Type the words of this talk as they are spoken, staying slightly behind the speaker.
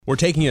We're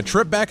taking a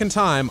trip back in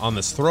time on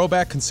this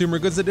throwback consumer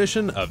goods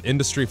edition of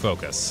Industry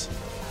Focus.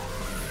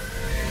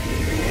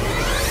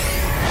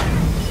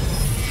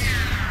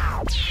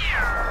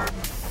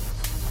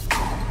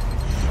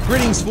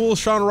 Greetings, fools.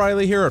 Sean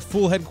Riley here at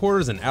Fool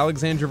Headquarters in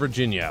Alexandria,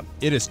 Virginia.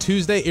 It is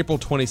Tuesday, April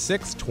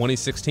 26,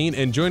 2016,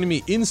 and joining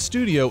me in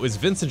studio is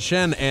Vincent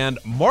Shen and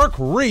Mark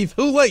Reith.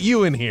 Who let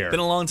you in here?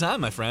 Been a long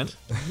time, my friend.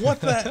 What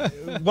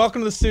the?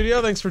 Welcome to the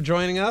studio. Thanks for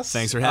joining us.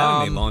 Thanks for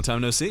having me. Long time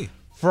no see.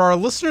 For our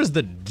listeners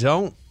that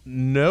don't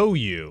know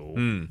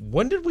you,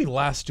 when did we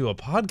last do a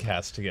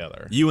podcast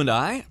together? You and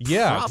I?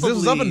 Yeah, 'cause it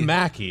was up in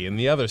Mackey in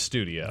the other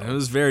studio. It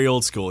was very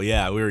old school.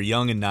 Yeah, we were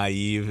young and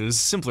naive. It was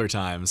simpler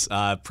times.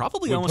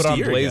 Probably we almost put on a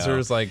year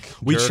blazers ago. like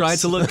we jerks. tried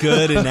to look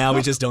good, and now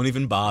we just don't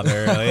even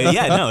bother.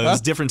 Yeah, no, it was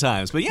different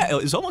times. But yeah,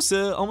 it was almost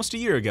a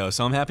year ago.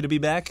 So I'm happy to be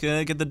back.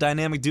 Get the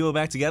dynamic duo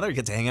back together.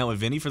 Get to hang out with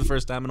Vinny for the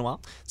first time in a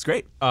while. It's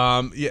great.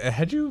 Yeah,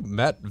 had you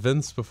met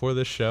Vince before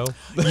this show?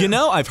 You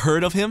know, I've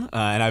heard of him,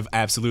 and I've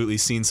absolutely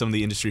seen some of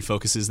the industry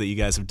focuses that you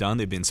guys have done.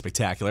 They've been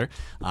spectacular.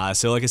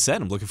 So like I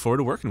said, I'm looking forward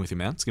to working with you,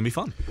 man. It's going to be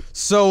fun.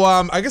 So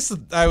I guess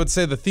I would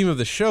say the theme of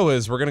the show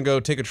is we're going to go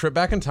take a trip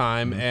back in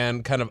time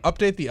and kind of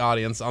update the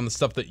audience on the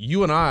stuff that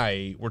you and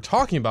I were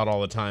talking about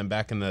all the time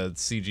back in the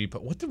CG.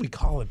 But what did we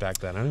call it back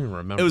then? I don't even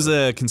remember. It was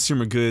a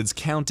consumer goods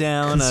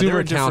countdown. There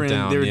were different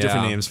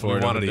names for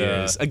it over the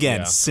years.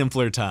 Again,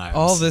 simpler times.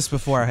 All this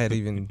before I had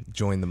even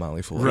joined the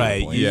Motley Fool.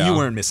 Right. You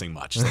weren't missing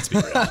much. Let's be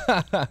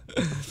real.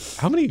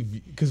 How many?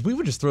 Because we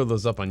would just throw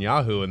those up on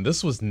Yahoo, and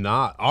this was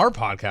not our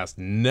podcast.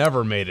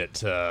 Never made it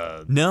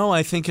to. No,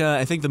 I think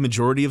the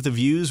majority of the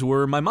views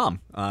were my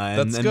mom.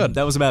 That's good.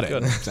 That was about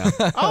it. So.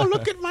 Oh,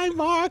 look at my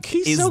Mark.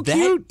 He's so cute.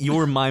 Is that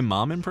your my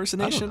mom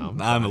impersonation? I don't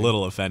know. I'm a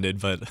little offended,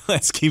 but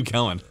let's keep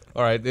going.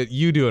 All right,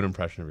 you do an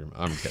impression of your mom.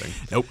 I'm kidding.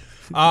 Nope.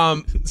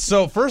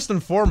 So first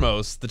and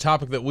foremost, the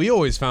topic that we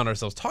always found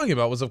ourselves talking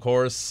about was, of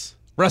course,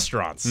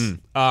 restaurants.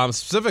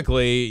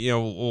 Specifically, you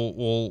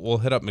know, we'll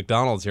hit up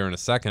McDonald's here in a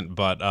second,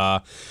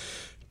 but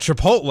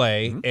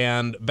Chipotle,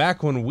 and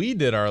back when we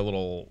did our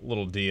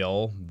little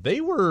deal,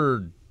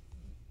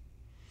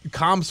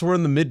 comps were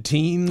in the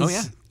mid-teens. Oh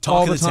yeah,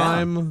 all the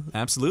time. Town.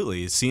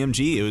 Absolutely,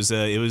 CMG.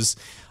 It was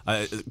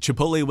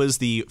Chipotle was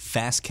the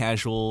fast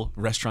casual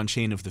restaurant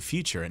chain of the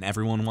future, and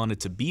everyone wanted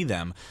to be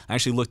them. I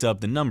actually looked up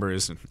the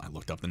numbers. It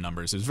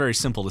was very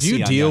simple to see. Do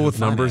you deal with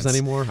numbers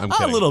anymore? I'm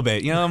kidding. A little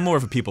bit. You know, I'm more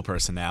of a people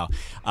person now.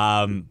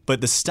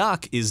 But the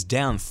stock is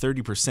down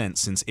 30%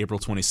 since April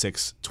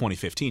 26,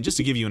 2015, just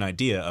to give you an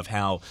idea of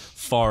how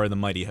far the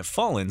mighty have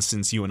fallen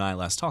since you and I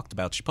last talked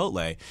about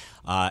Chipotle.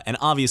 And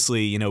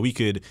obviously, you know, we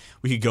could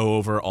go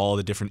over all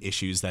the different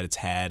issues that it's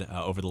had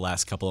over the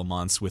last couple of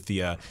months with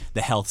the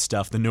health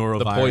stuff, the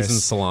norovirus, poison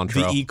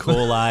cilantro, the E.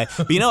 coli.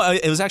 But you know,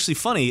 it was actually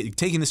funny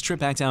taking this trip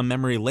back down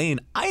memory lane.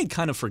 I had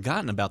kind of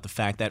forgotten about the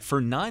fact that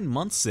for 9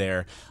 months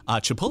there,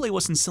 Chipotle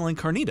wasn't selling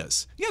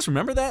carnitas. You guys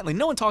remember that? Like,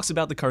 no one talks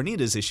about the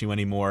carnitas issue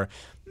anymore,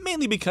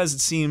 mainly because it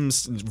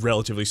seems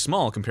relatively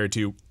small compared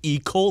to E.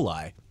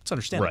 coli. It's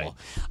understandable.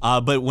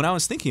 Right. But when I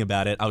was thinking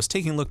about it, I was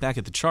taking a look back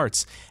at the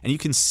charts, and you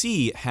can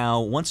see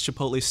how once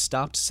Chipotle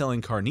stopped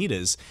selling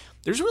carnitas,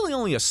 there's really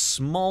only a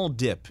small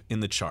dip in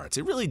the charts.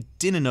 It really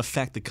didn't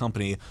affect the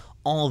company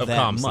all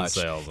that much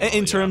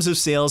in terms of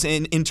sales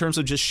and in terms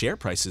of just share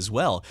price as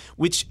well,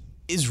 which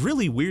is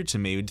really weird to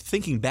me.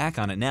 Thinking back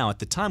on it now, at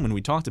the time when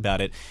we talked about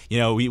it, you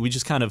know, we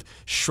just kind of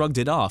shrugged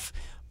it off.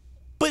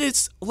 But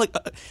it's like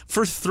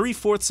for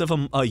 3/4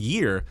 of a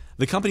year,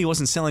 the company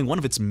wasn't selling one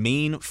of its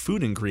main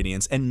food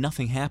ingredients, and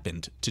nothing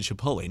happened to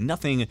Chipotle.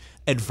 Nothing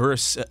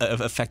adverse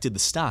affected the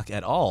stock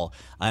at all.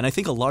 And I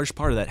think a large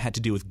part of that had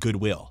to do with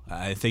goodwill.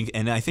 I think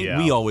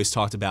we always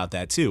talked about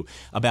that too,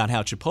 about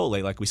how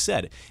Chipotle, like we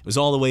said, it was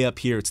all the way up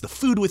here. It's the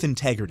food with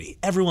integrity.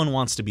 Everyone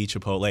wants to be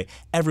Chipotle.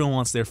 Everyone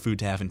wants their food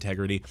to have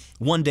integrity.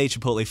 One day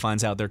Chipotle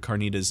finds out their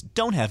carnitas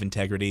don't have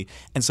integrity,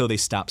 and so they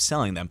stop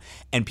selling them.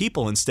 And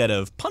people, instead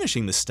of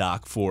punishing the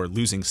stock for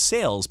losing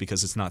sales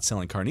because it's not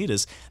selling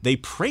carnitas, they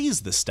praise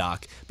the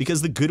stock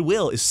because the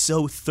goodwill is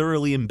so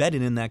thoroughly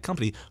embedded in that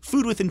company.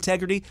 Food with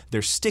integrity,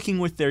 they're sticking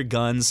with their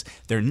guns,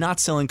 they're not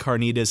selling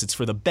carnitas, it's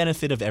for the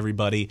benefit of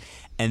everybody.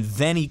 And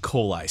then E.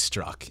 coli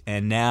struck,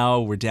 and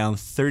now we're down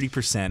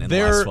 30% in the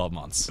last 12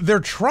 months. They're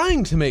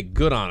trying to make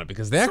good on it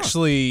because they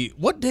actually,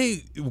 what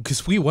day,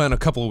 because we went a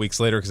couple of weeks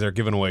later because they're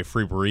giving away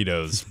free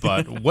burritos,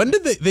 but when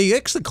did they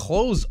actually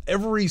close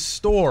every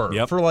store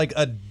for like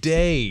a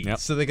day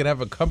so they could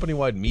have a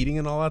company-wide meeting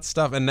and all that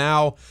stuff. And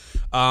now,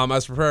 I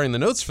was preparing the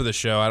notes for the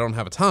show. I don't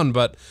have a ton,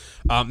 but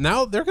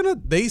now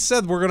they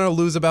said we're going to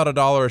lose about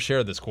 $1 a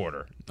share this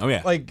quarter. Oh,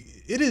 yeah. Like,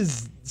 it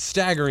is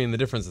staggering the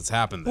difference that's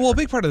happened there. Well, a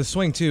big part of the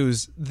swing, too,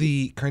 is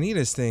the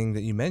carnitas thing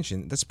that you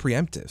mentioned. That's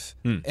preemptive.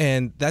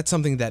 And that's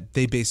something that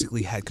they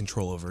basically had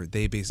control over.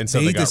 They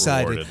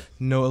decided rewarded.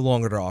 No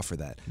longer to offer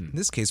that. In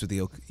this case, with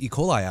the E.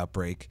 coli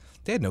outbreak,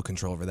 they had no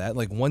control over that.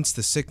 Like, once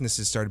the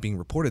sicknesses started being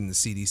reported and the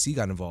CDC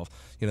got involved,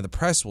 you know, the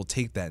press will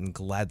take that and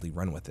gladly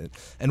run with it.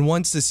 And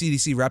once the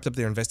CDC wrapped up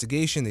their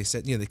investigation, they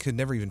said, you know, they could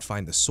never even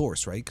find the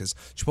source, right? Because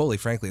Chipotle,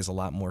 frankly, has a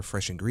lot more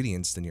fresh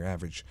ingredients than your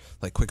average,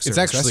 like, quick service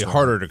restaurant. It's actually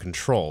harder to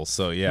control.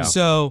 So yeah.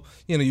 So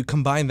you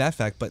combine that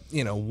fact, but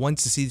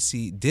once the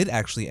CDC did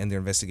actually end their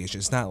investigation,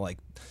 it's not like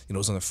it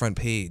was on the front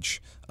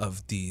page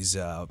of these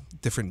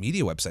different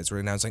media websites where they're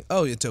announcing,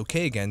 oh, it's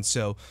okay again.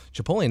 So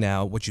Chipotle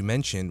now, what you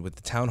mentioned with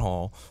the town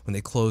hall when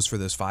they closed for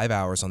those 5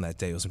 hours on that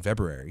day, it was in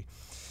February.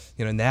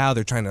 Now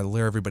they're trying to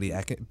lure everybody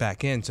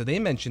back in. So they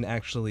mentioned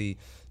actually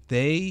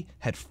they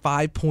had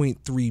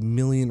 5.3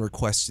 million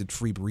requested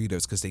free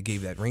burritos because they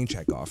gave that rain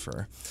check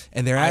offer.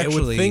 And they're actually...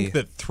 I would think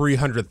that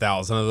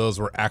 300,000 of those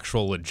were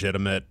actual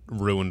legitimate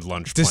ruined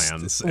lunch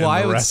plans. Well,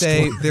 I would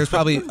say there's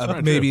probably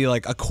maybe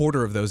like a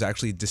quarter of those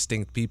actually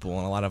distinct people,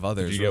 and a lot of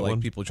others were like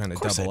people trying to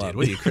double up.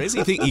 What are you, crazy?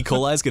 You think E.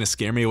 coli is going to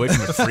scare me away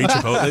from a free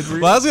Chipotle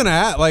burrito? Well, I was going to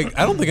add,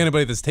 I don't think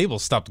anybody at this table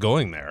stopped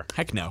going there.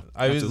 Heck no.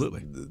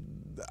 Absolutely.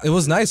 It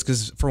was nice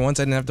because for once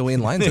I didn't have to wait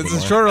in lines anymore.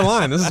 It's a shorter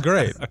line. This is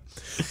great.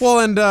 Well,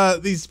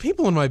 and these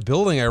people in my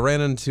building, I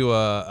ran into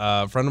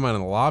a friend of mine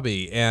in the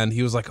lobby, and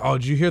he was like, "Oh,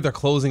 did you hear they're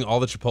closing all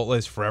the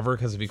Chipotles forever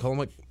because of E. coli?" I'm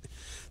like,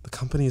 the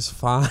company is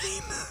fine.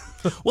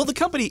 Well, the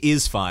company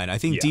is fine. I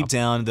think deep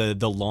down,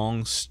 the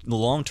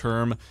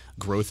long-term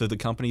growth of the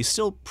company is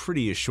still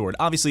pretty assured.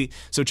 Obviously,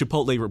 so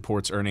Chipotle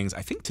reports earnings,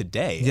 I think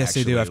today. Yes,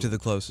 they do after the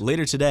close.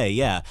 Later today,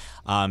 yeah.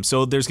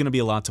 So there's going to be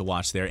a lot to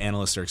watch there.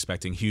 Analysts are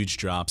expecting huge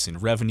drops in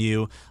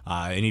revenue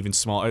and even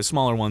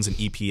smaller ones in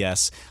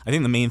EPS. I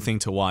think the main thing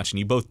to watch, and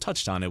you both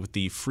touched on it with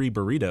the free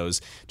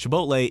burritos,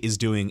 Chipotle is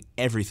doing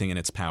everything in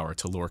its power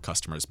to lure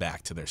customers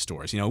back to their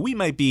stores. We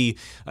might be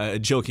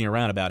joking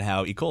around about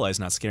how E. coli is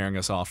not scaring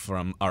us off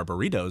from our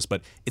burritos,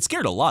 but it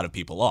scared a lot of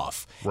people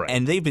off. Right.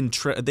 And they've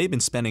been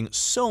spending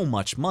so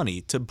much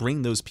money to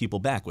bring those people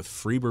back with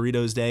free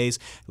burritos days.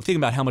 Think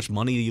about how much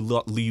money you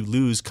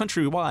lose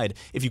countrywide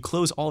if you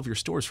close all of your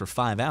stores for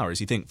 5 hours.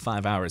 You think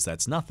 5 hours,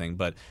 that's nothing,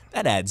 but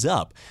that adds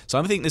up. So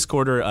I'm thinking this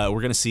quarter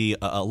we're going to see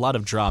a lot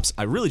of drops.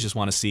 I really just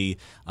want to see,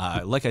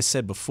 like I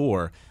said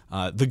before,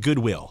 the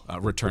goodwill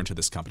return to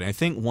this company. I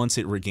think once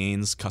it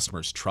regains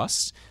customers'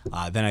 trust,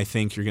 then I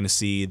think you're going to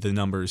see the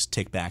numbers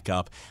tick back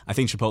up. I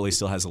think Chipotle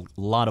still has a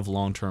lot of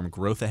long-term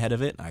growth ahead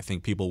of it. I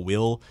think people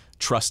will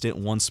trust it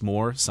once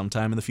more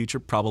sometime in the future.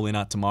 Probably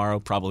not tomorrow.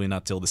 Probably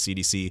not till the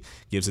CDC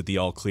gives it the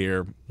all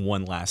clear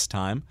one last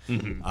time.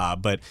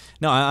 Mm-hmm. But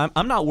no,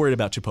 I'm not worried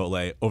about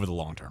Chipotle over the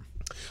long term.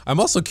 I'm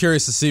also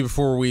curious to see,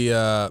 before we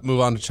move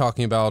on to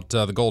talking about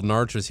the Golden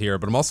Arches here,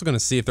 but I'm also going to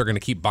see if they're going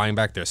to keep buying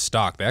back their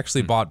stock. They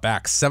actually bought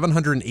back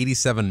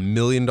 $787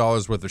 million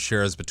worth of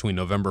shares between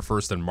November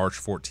 1st and March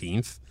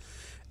 14th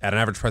at an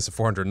average price of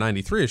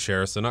 $493 a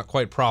share, so not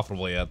quite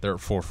profitably yet. They're at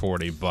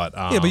 $440. But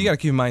but you got to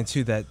keep in mind,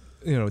 too, that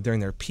during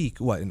their peak,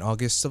 in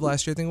August of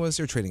last year, I think it was,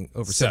 they were trading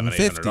over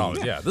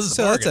 $750. Yeah, this is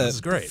a bargain. This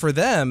is great. For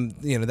them,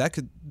 that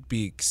could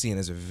be seen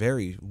as a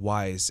very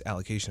wise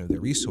allocation of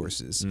their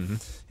resources. Mm-hmm.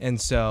 And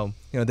so,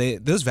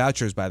 those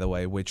vouchers, by the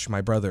way, which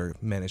my brother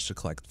managed to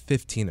collect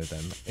 15 of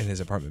them in his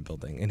apartment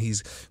building, and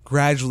he's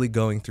gradually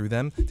going through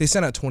them. They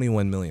sent out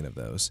 21 million of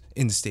those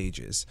in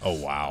stages. Oh,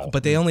 wow.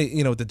 But they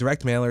only, the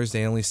direct mailers,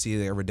 they only see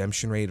their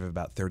redemption rate of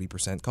about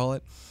 30%, call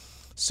it.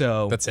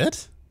 So that's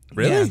it?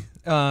 Really?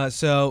 Yeah.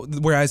 So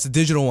whereas the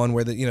digital one,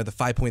 where the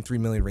 5.3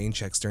 million rain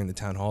checks during the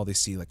town hall, they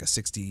see like a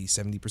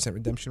 60-70%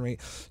 redemption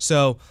rate.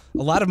 So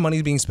a lot of money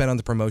is being spent on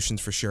the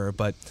promotions for sure,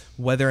 but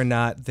whether or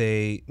not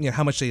they,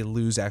 how much they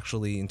lose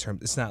actually in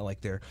terms, it's not like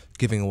they're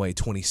giving away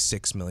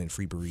 26 million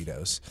free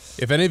burritos.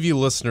 If any of you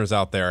listeners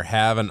out there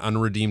have an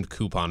unredeemed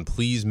coupon,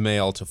 please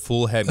mail to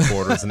full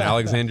headquarters in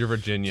Alexandria,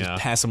 Virginia.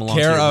 Just pass them along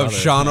care to your of brother.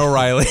 Sean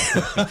O'Reilly.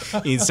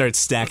 He'd start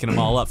stacking them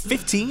all up.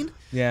 15?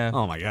 Yeah.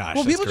 Oh my gosh.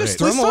 Well, people great. just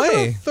throw them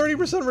away.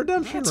 30%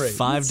 redemption rate.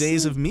 5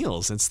 days of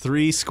meals. It's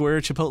 3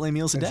 square Chipotle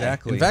meals a day.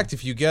 Exactly. In fact,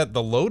 if you get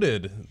the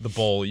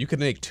bowl, you can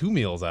make 2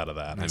 meals out of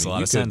that. Makes a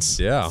lot of sense.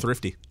 Yeah.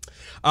 Thrifty.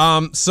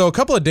 So a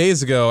couple of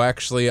days ago,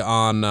 actually,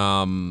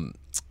 on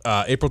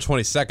April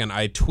 22nd,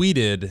 I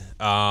tweeted,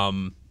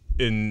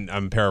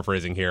 I'm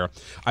paraphrasing here,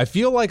 I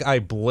feel like I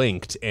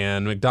blinked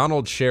and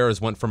McDonald's shares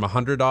went from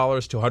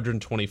 $100 to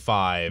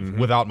 $125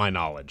 without my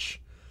knowledge.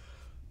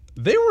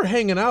 They were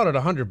hanging out at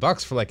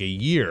 $100 for like a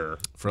year.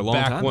 For a long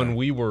time. Back when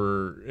we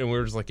were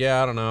just like,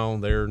 I don't know,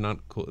 they're not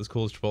as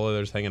cool as Chipotle,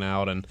 they're just hanging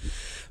out. And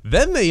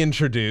then they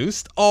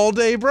introduced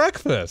all-day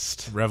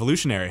breakfast.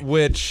 Revolutionary.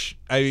 Which,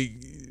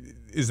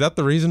 is that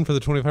the reason for the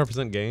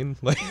 25% gain?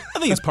 I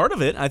think it's part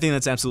of it. I think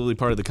that's absolutely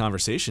part of the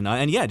conversation.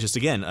 And yeah, just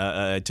again,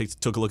 I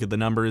took a look at the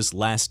numbers.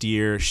 Last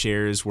year,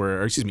 shares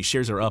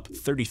are up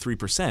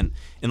 33%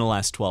 in the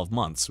last 12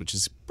 months, which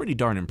is pretty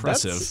darn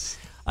impressive.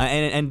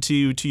 And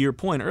to your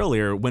point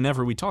earlier,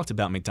 whenever we talked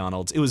about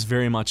McDonald's, it was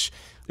very much...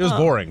 It was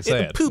boring,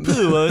 say it.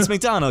 Poo-poo, it's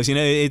McDonald's.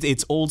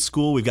 It's old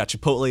school. We've got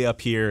Chipotle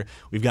up here.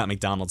 We've got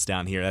McDonald's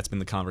down here. That's been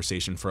the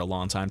conversation for a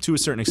long time. To a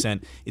certain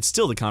extent, it's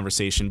still the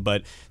conversation.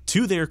 But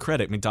to their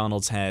credit,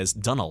 McDonald's has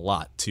done a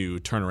lot to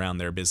turn around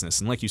their business.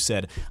 And like you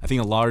said, I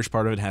think a large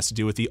part of it has to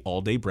do with the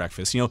all-day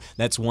breakfast.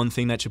 That's one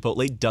thing that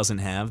Chipotle doesn't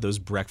have, those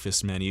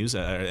breakfast menus.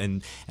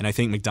 And I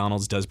think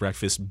McDonald's does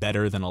breakfast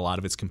better than a lot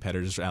of its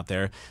competitors out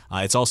there.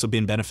 It's also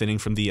been benefiting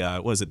from the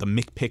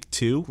McPick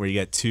 2, where you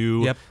get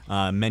 2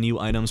 menu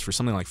items for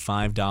something like like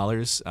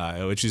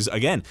 $5, which is,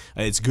 again,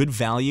 it's good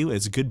value.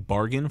 It's a good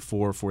bargain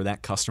for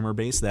that customer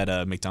base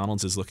that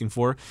McDonald's is looking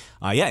for.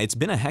 Yeah, it's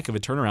been a heck of a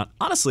turnaround.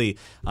 Honestly,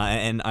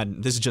 and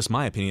this is just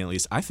my opinion at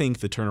least, I think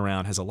the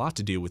turnaround has a lot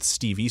to do with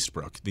Steve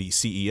Easterbrook, the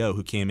CEO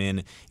who came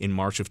in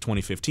March of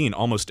 2015,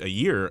 almost a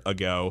year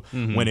ago,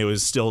 when it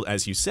was still,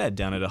 as you said,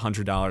 down at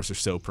 $100 or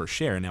so per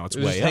share. Now it's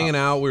way up. Hanging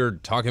out. We were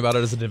talking about it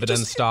as a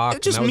dividend stock.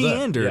 It just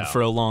meandered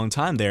for a long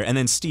time there. And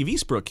then Steve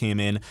Easterbrook came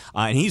in,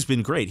 and he's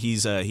been great.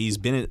 He's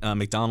been at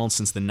McDonald's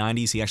since the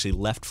 90s. He actually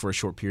left for a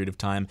short period of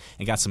time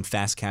and got some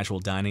fast casual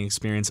dining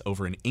experience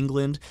over in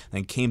England,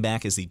 then came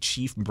back as the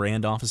chief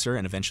brand officer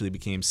and eventually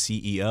became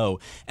CEO.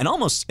 And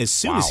almost as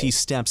soon as he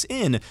steps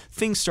in,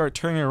 things start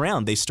turning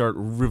around. They start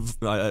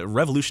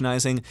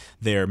revolutionizing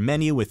their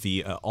menu with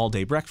the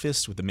all-day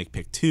breakfast, with the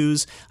McPick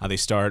 2s. They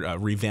start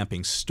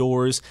revamping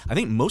stores. I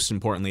think most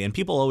importantly, and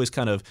people always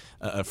kind of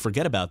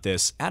forget about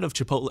this, out of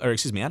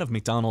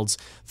McDonald's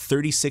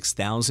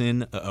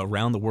 36,000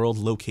 around the world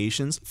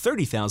locations,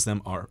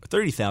 30,000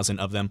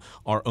 of them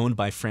are owned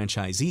by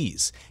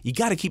franchisees. You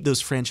got to keep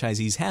those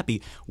franchisees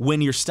happy.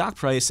 When your stock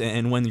price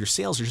and when your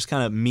sales are just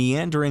kind of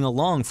meandering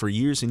along for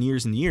years and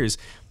years and years,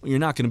 you're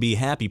not going to be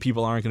happy.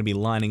 People aren't going to be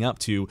lining up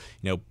to,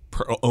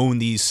 own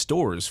these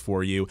stores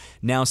for you.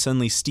 Now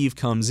suddenly Steve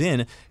comes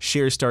in,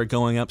 shares start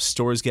going up,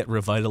 stores get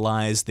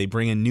revitalized, they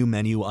bring in new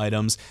menu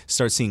items,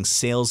 start seeing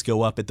sales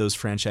go up at those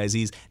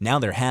franchisees. Now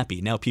they're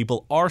happy. Now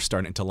people are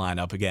starting to line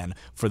up again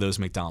for those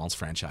McDonald's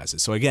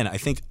franchises. So again, I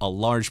think a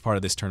large part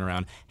of this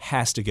turnaround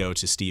has to go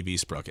to Steve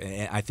Easterbrook.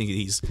 And I think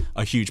he's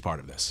a huge part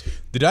of this.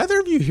 Did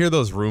either of you hear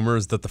those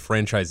rumors that the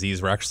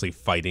franchisees were actually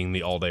fighting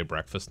the all-day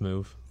breakfast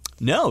move?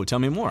 No, tell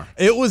me more.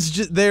 It was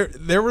just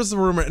there was a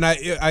rumor, and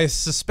I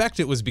suspect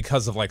it was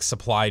because of like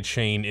supply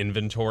chain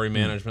inventory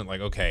management.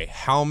 Like, okay,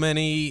 how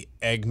many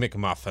Egg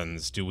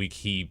McMuffins do we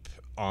keep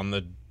on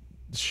the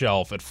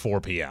shelf at 4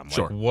 p.m.?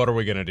 Like, what are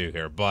we going to do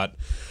here? But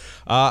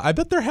I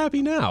bet they're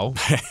happy now.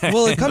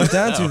 Well, it comes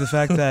down to the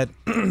fact that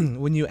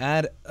when you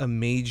add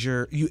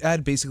you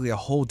add basically a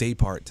whole day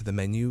part to the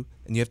menu,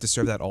 and you have to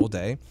serve that all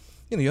day.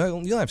 You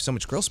only have so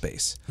much grill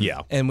space.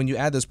 Yeah. And when you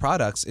add those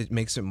products, it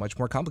makes it much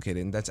more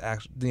complicated. And that's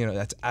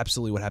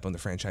absolutely what happened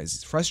with the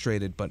franchisees.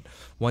 Frustrated, but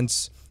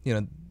once,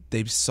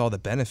 they saw the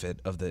benefit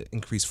of the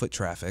increased foot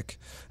traffic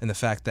and the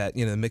fact that,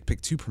 the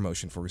McPick 2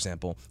 promotion, for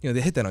example, they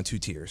hit that on 2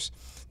 tiers.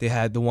 They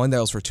had the one that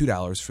was for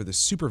 $2 for the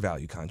super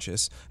value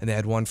conscious, and they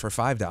had one for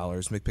 $5,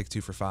 McPick 2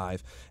 for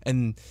 $5.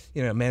 And,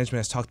 management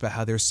has talked about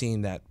how they're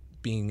seeing that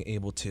being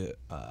able to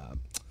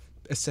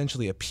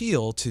essentially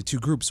appeal to two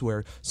groups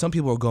where some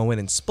people will go in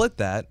and split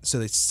that,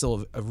 so it's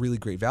still a really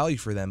great value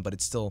for them, but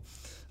it's still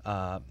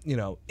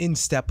in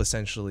step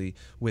essentially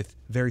with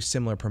very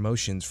similar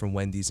promotions from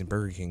Wendy's and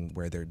Burger King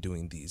where they're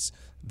doing these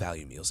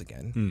value meals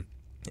again.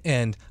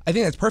 And I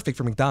think that's perfect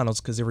for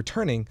McDonald's because they're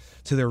returning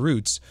to their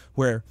roots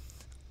where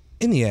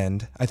in the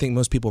end, I think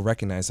most people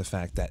recognize the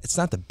fact that it's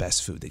not the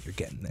best food that you're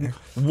getting there.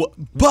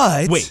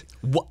 But wait,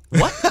 what?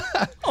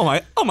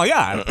 oh my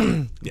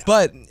God! Yeah.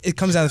 But it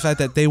comes down to the fact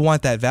that they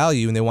want that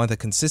value and they want the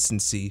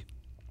consistency.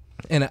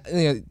 And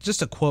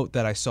just a quote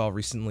that I saw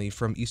recently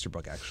from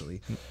Easterbrook,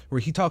 actually, where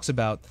he talks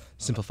about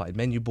simplified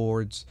menu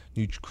boards,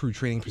 new crew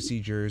training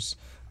procedures.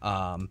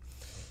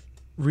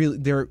 Really,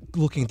 they're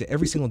looking into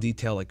every single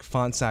detail, like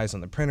font size on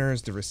the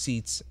printers, the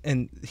receipts,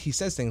 and he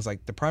says things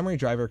like the primary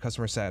driver of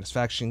customer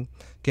satisfaction,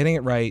 getting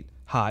it right,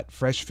 hot,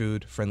 fresh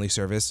food, friendly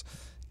service.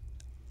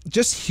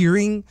 Just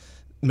hearing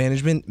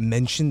management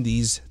mention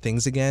these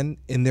things again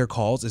in their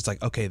calls, it's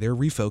like, okay, they're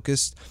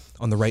refocused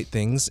on the right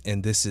things,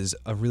 and this is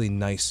a really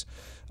nice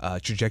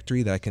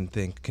trajectory that I can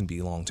think can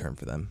be long term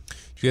for them.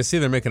 Did you guys see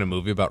they're making a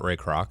movie about Ray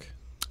Kroc?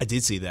 I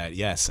did see that.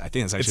 Yes, I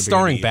think it's actually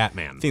starring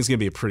Batman. I think it's gonna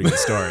be a pretty good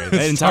story.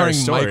 That entire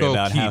story Michael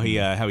about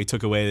Keaton. how he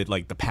took away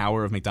like the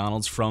power of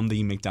McDonald's from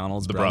the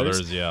McDonald's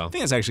brothers. Yeah, I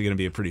think it's actually gonna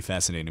be a pretty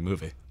fascinating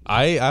movie.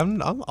 I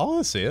want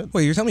to see it.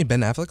 Wait, you're telling me Ben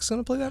Affleck's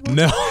gonna play that role?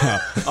 No.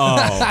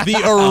 Oh,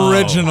 the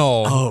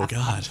original. Oh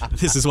God,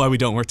 this is why we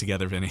don't work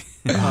together, Vinny.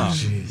 Oh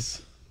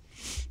jeez.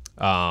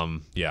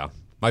 Yeah.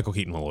 Michael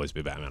Keaton will always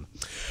be Batman.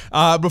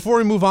 Before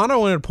we move on, I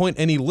wanted to point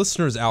any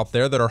listeners out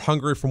there that are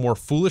hungry for more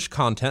foolish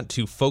content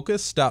to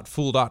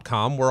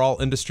focus.fool.com, where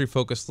all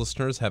industry-focused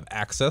listeners have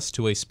access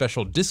to a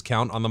special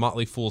discount on the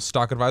Motley Fool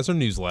Stock Advisor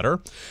newsletter.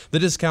 The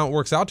discount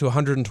works out to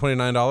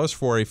 $129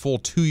 for a full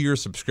 2-year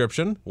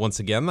subscription. Once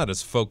again, that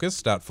is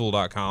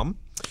focus.fool.com.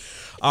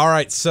 All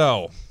right,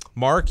 so,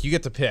 Mark, you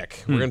get to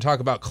pick. We're going to talk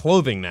about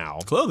clothing now.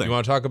 Clothing. You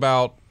want to talk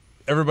about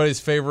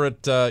everybody's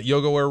favorite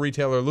yoga wear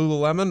retailer,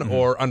 Lululemon,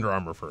 or Under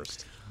Armour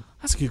first?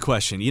 That's a good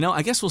question.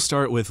 I guess we'll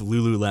start with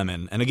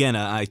Lululemon. And again,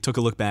 I took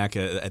a look back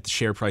at the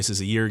share prices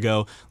a year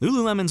ago.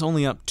 Lululemon's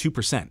only up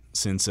 2%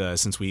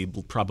 since we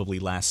probably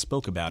last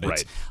spoke about it.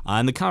 Right.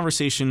 And the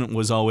conversation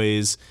was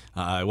always,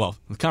 the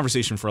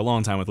conversation for a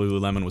long time with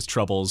Lululemon was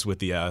troubles with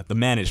the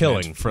management.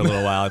 Pilling. For a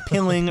little while.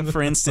 Pilling,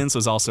 for instance,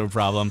 was also a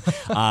problem.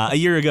 A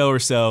year ago or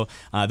so,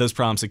 those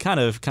problems had kind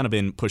of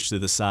been pushed to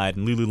the side,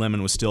 and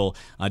Lululemon was still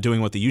doing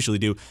what they usually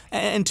do.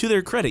 And to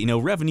their credit,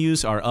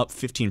 revenues are up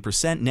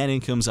 15%, net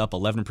income's up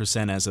 11%.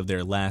 4% as of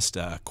their last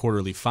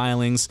quarterly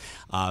filings.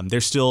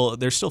 They're still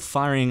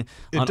firing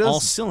on all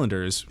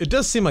cylinders. It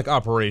does seem like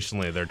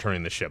operationally they're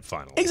turning the ship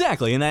finally.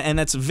 Exactly, and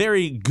that's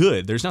very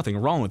good. There's nothing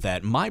wrong with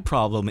that. My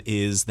problem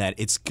is that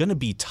it's going to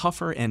be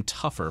tougher and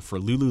tougher for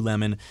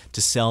Lululemon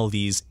to sell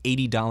these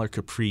 $80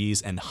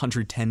 capris and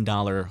 $110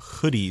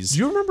 hoodies. Do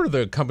you remember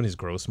the company's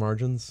gross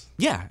margins?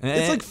 Yeah,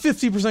 it's like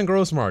 50%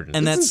 gross margin.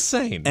 And that's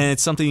insane. And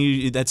it's something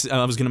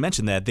I was going to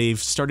mention that they've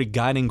started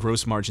guiding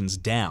gross margins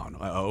down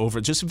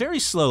over just very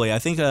slowly. I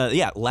think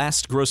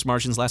last gross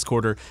margins last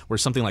quarter were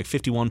something like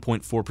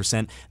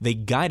 51.4%. They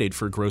guided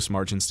for gross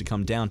margins to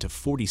come down to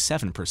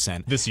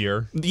 47% this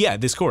year. Yeah,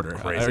 this quarter.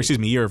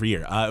 Year over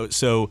year.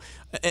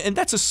 And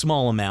that's a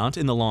small amount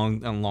in the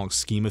long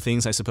scheme of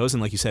things, I suppose.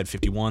 And like you said,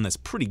 51, that's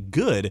pretty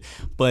good.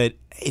 But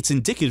it's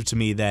indicative to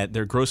me that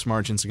their gross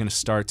margins are going to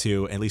start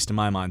to, at least in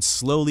my mind,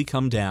 slowly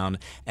come down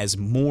as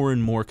more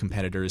and more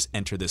competitors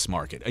enter this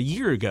market. A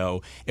year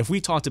ago, if we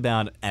talked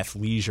about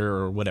athleisure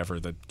or whatever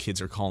the kids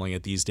are calling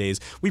it these days,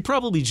 we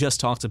probably just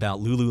talked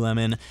about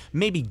Lululemon,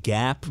 maybe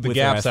Gap with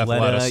Gap's their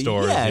Athleta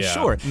stores. Yeah,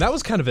 sure. And that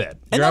was kind of it.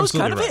 And that was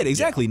kind of it,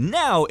 exactly. Yeah.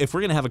 Now, if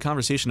we're going to have a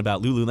conversation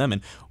about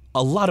Lululemon,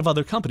 a lot of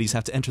other companies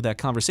have to enter that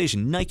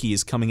conversation. Nike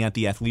is coming at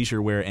the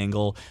athleisure wear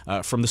angle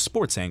from the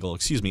sports angle.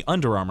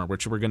 Under Armour,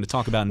 which we're going to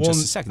talk about in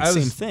just a second.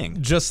 Same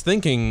thing. Just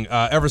thinking,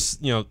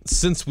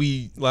 since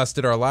we last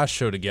did our last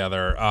show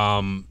together,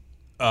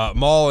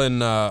 mall in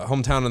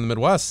hometown in the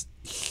Midwest,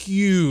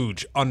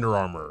 huge Under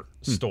Armour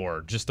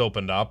store just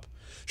opened up.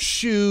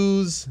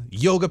 Shoes,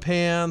 yoga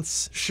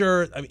pants,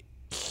 shirt. I mean,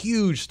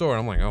 huge store. And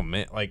I'm like, oh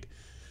man, like.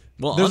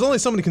 Well, there's only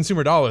so many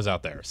consumer dollars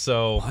out there,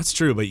 so... Well, that's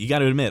true, but you got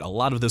to admit, a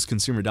lot of those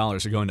consumer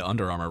dollars are going to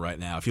Under Armour right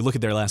now. If you look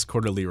at their last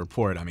quarterly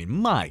report, I mean,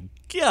 my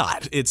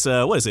God, it's,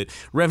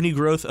 revenue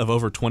growth of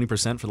over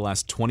 20% for the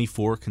last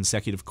 24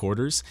 consecutive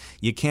quarters.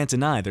 You can't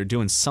deny they're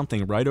doing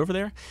something right over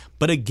there.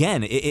 But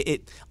again,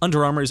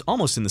 Under Armour is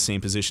almost in the same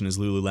position as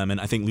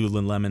Lululemon. I think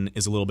Lululemon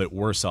is a little bit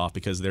worse off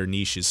because their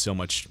niche is so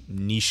much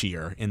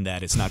nichier in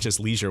that it's not just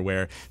leisure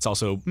wear, it's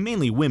also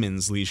mainly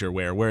women's leisure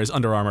wear, whereas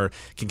Under Armour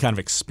can kind of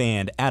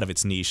expand out of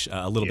its niche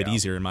a little bit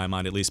easier in my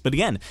mind at least. But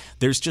again,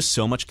 there's just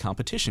so much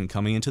competition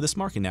coming into this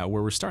market now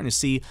where we're starting to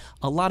see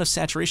a lot of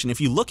saturation. If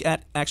you look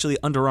at actually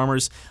Under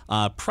Armour's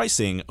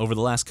pricing over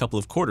the last couple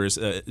of quarters,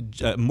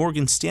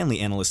 Morgan Stanley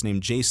analyst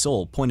named Jay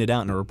Soul pointed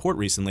out in a report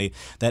recently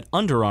that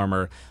Under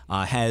Armour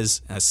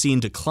has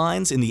seen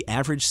declines in the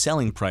average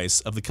selling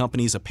price of the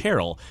company's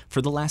apparel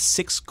for the last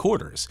 6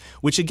 quarters,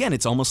 which again,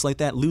 it's almost like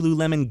that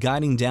Lululemon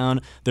guiding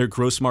down their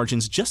gross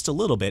margins just a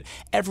little bit.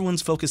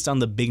 Everyone's focused on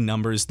the big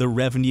numbers. The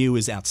revenue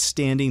is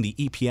outstanding. The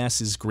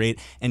EPS is great.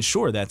 And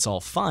sure, that's all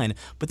fine.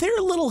 But there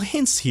are little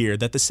hints here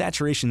that the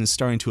saturation is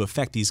starting to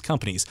affect these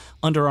companies.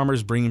 Under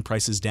Armour's bringing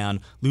prices down.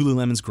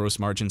 Lululemon's gross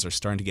margins are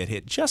starting to get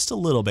hit just a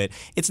little bit.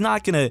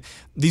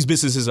 These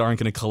businesses aren't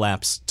going to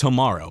collapse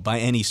tomorrow by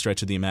any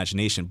stretch of the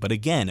imagination. But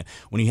again,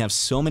 when you have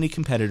so many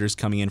competitors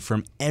coming in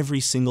from every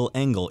single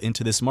angle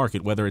into this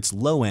market, whether it's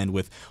low end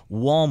with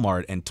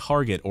Walmart and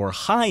Target or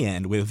high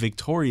end with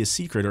Victoria's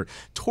Secret or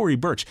Tory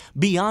Burch,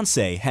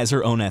 Beyonce has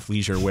her own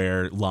athleisure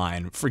wear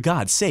line. For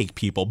God's sake,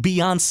 people,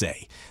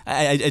 Beyonce.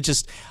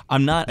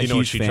 I'm not a huge fan. You know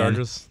what she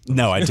charges?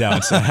 No, I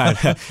don't.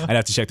 I'd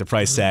have to check the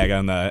price tag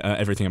on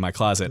everything in my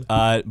closet.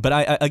 But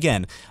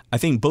I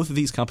think both of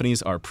these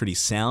companies are pretty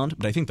sound,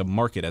 but I think the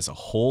market as a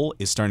whole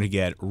is starting to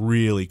get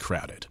really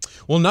crowded.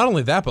 Well, not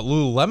only that, but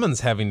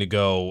Lululemon's having to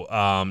go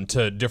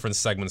to different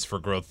segments for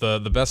growth. The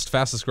best,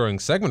 fastest growing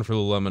segment for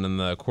Lululemon in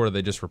the quarter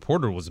they just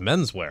reported was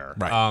menswear.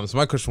 Right. So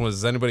my question was,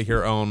 does anybody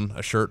here own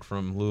a shirt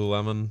from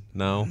Lululemon?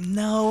 No?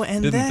 No,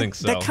 and Didn't think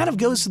so. That kind of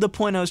goes to the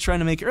point I was trying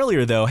to make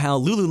earlier, though, how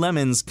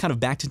Lululemon's kind of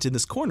backed into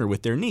this corner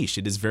with their niche.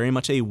 It is very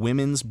much a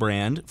women's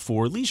brand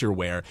for leisure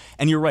wear.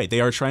 And you're right,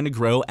 they are trying to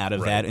grow out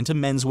of that into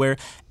menswear.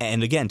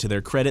 And again, to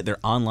their credit, their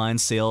online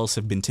sales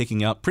have been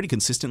ticking up pretty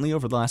consistently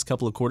over the last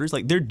couple of quarters.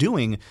 Like, they're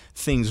doing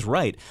things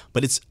right,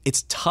 but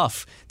it's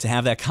tough to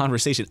have that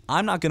conversation.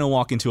 I'm not going to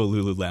walk into a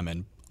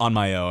Lululemon on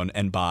my own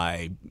and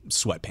buy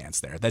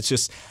sweatpants there. That's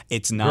just,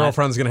 it's not.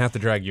 Girlfriend's going to have to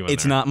drag you in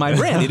It's not my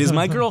brand. It is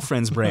my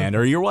girlfriend's brand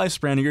or your wife's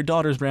brand or your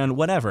daughter's brand,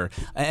 whatever.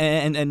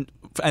 And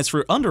as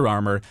for Under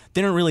Armour,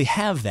 they don't really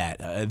have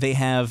that. They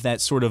have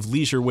that sort of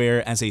leisure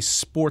wear as a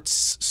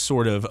sports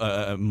sort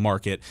of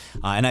market.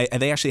 And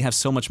they actually have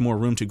so much more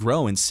room to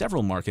grow in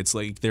several markets.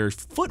 Like their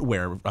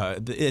footwear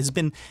has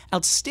been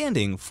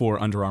outstanding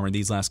for Under Armour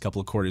these last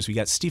couple of quarters. We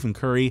got Stephen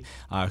Curry,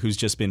 who's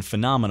just been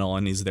phenomenal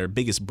and he's their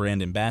biggest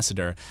brand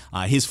ambassador.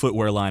 His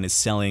footwear line is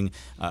selling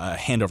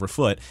hand over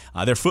foot.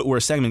 Their footwear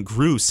segment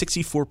grew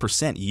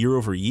 64% year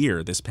over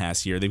year this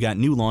past year. They've got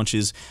new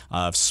launches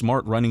of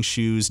smart running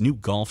shoes, new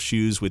golf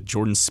shoes with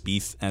Jordan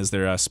Spieth as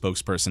their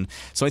spokesperson.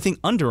 So I think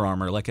Under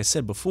Armour, like I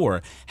said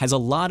before, has a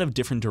lot of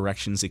different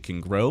directions it can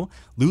grow.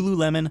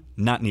 Lululemon,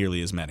 not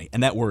nearly as many,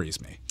 and that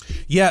worries me.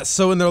 Yeah,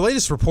 so in their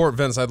latest report,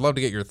 Vince, I'd love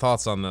to get your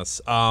thoughts on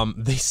this.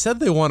 They said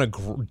they want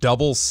to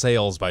double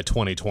sales by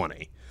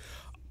 2020.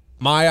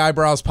 My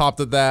eyebrows popped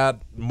at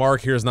that.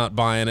 Mark here's not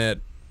buying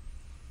it.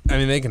 I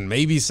mean, they can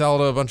maybe sell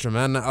to a bunch of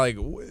men. Like,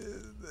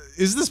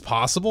 is this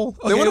possible?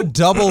 They want to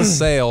double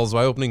sales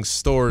by opening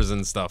stores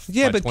and stuff.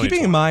 Yeah, but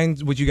keeping in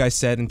mind what you guys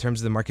said in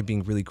terms of the market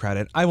being really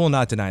crowded, I will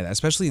not deny that,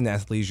 especially in the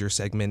athleisure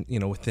segment,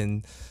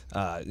 within,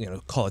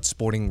 call it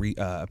sporting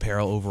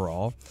apparel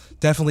overall.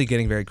 Definitely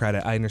getting very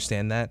crowded. I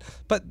understand that.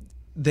 But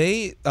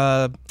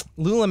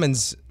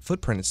Lululemon's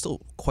footprint is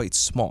still quite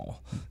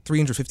small,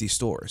 350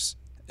 stores.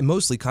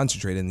 Mostly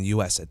concentrated in the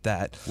U.S. at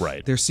that.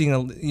 Right. They're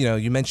seeing,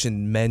 you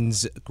mentioned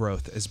men's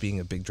growth as being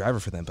a big driver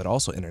for them, but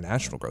also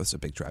international growth is a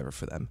big driver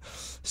for them.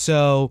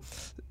 So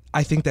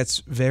I think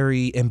that's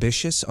very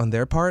ambitious on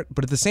their part.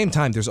 But at the same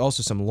time, there's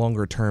also some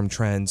longer term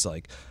trends,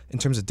 like in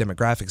terms of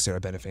demographics that are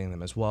benefiting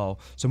them as well.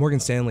 So Morgan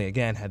Stanley,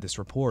 again, had this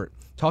report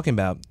talking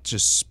about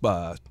just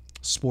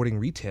sporting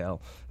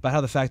retail, about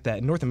how the fact that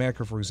in North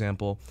America, for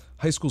example,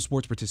 high school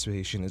sports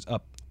participation is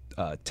up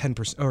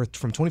 10% or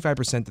from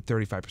 25% to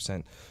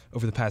 35%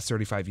 over the past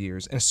 35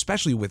 years, and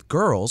especially with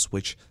girls,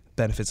 which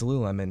benefits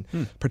Lululemon,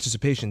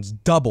 participation's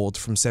doubled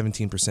from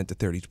 17% to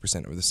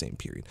 30% over the same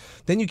period.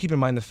 Then you keep in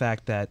mind the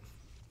fact that,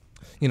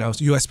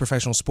 U.S.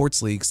 professional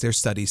sports leagues, their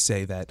studies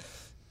say that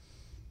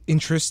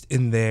interest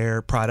in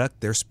their product,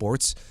 their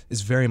sports,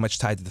 is very much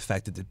tied to the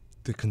fact that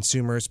the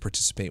consumers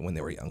participate when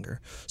they were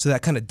younger. So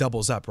that kind of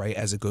doubles up, right,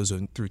 as it goes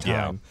through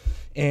time.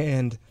 Yeah.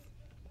 And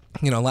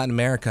Latin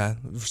America,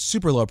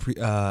 super low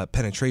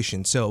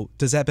penetration. So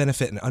does that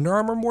benefit an Under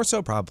Armour more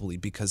so? Probably,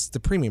 because the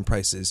premium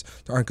prices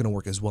aren't going to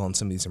work as well in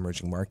some of these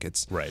emerging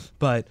markets. Right.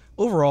 But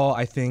overall,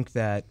 I think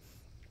that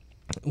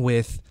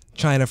with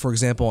China, for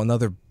example,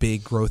 another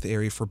big growth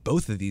area for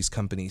both of these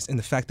companies, and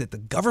the fact that the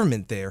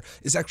government there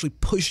is actually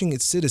pushing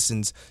its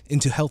citizens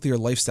into healthier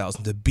lifestyles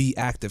and to be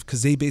active,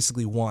 because they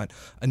basically want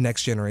a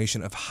next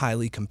generation of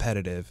highly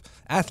competitive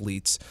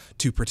athletes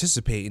to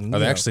participate in. Are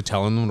they actually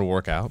telling them to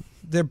work out?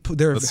 They're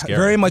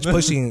very much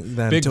pushing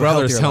them. Big to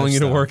Brother's telling you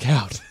to work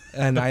out.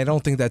 And I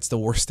don't think that's the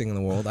worst thing in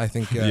the world. I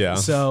think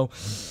so.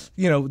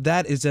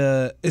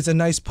 That is a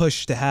nice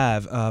push to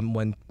have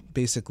when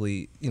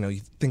basically you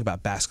think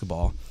about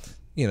basketball.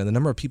 The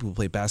number of people who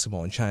play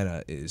basketball in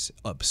China is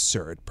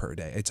absurd per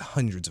day. It's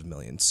hundreds of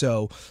millions.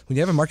 So when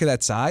you have a market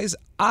that size,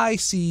 I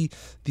see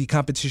the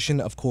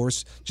competition, of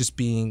course, just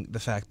being the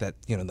fact that,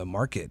 the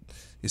market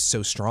is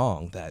so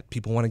strong that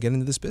people want to get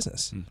into this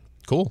business.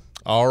 Cool.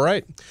 All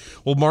right.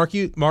 Well, Mark,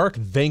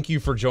 thank you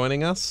for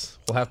joining us.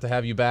 We'll have to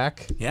have you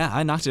back. Yeah,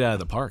 I knocked it out of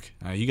the park.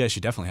 You guys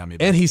should definitely have me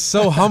back. And he's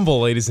so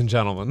humble, ladies and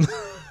gentlemen.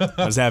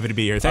 I was happy to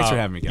be here. Thanks for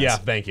having me, guys. Yeah,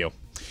 thank you.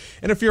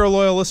 And if you're a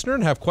loyal listener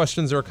and have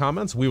questions or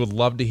comments, we would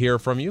love to hear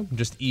from you.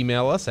 Just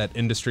email us at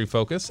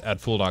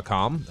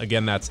industryfocus@fool.com.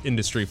 Again, that's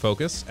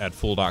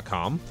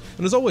industryfocus@fool.com.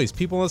 And as always,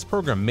 people in this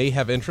program may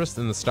have interest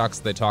in the stocks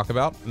that they talk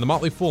about, and the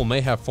Motley Fool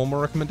may have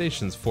formal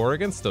recommendations for or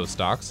against those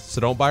stocks,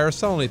 so don't buy or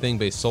sell anything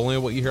based solely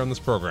on what you hear on this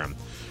program.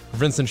 For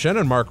Vincent Shen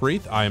and Mark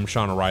Reith, I am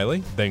Sean O'Reilly.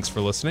 Thanks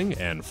for listening,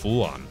 and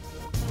Fool on.